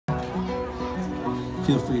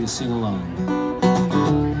feel free to sing along.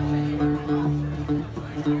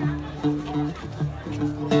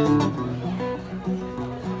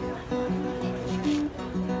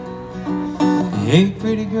 Hey,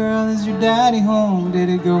 pretty girl, is your daddy home? Did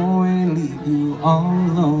he go and leave you all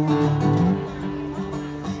alone?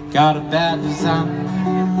 Got a bad desire.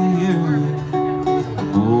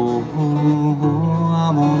 Oh, oh, oh,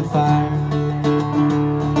 I'm on fire.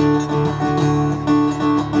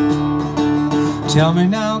 Tell me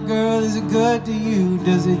now, girl, is it good to you?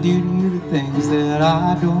 Does it do to you the things that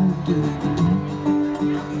I don't do?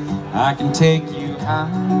 I can take you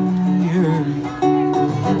higher.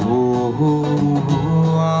 Oh, oh,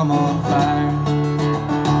 oh, I'm on fire.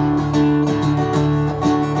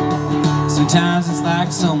 Sometimes it's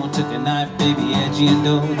like someone took a knife, baby, edgy and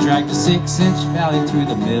dull, dragged a 6-inch valley through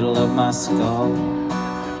the middle of my skull.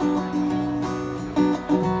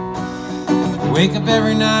 Wake up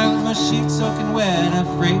every night with my sheets soaking wet, a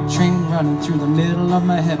freight train running through the middle of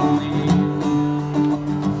my head. Only you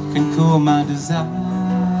can cool my desire.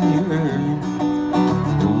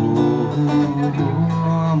 Oh,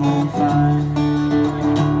 I'm on fire.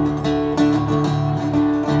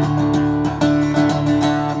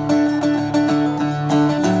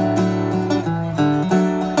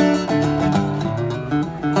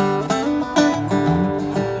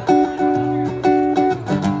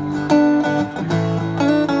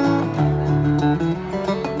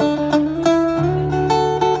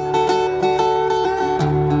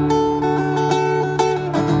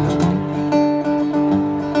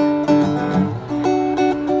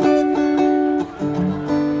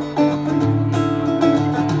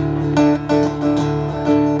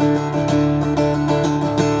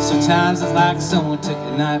 Sometimes it's like someone took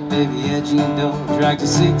a knife, baby, edgy and dull, dragged a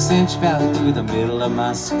 6-inch valley through the middle of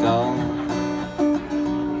my skull.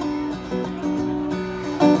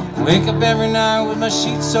 Wake up every night with my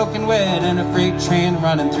sheets soaking wet and a freight train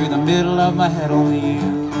running through the middle of my head. Only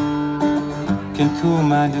you can cool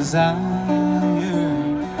my desire.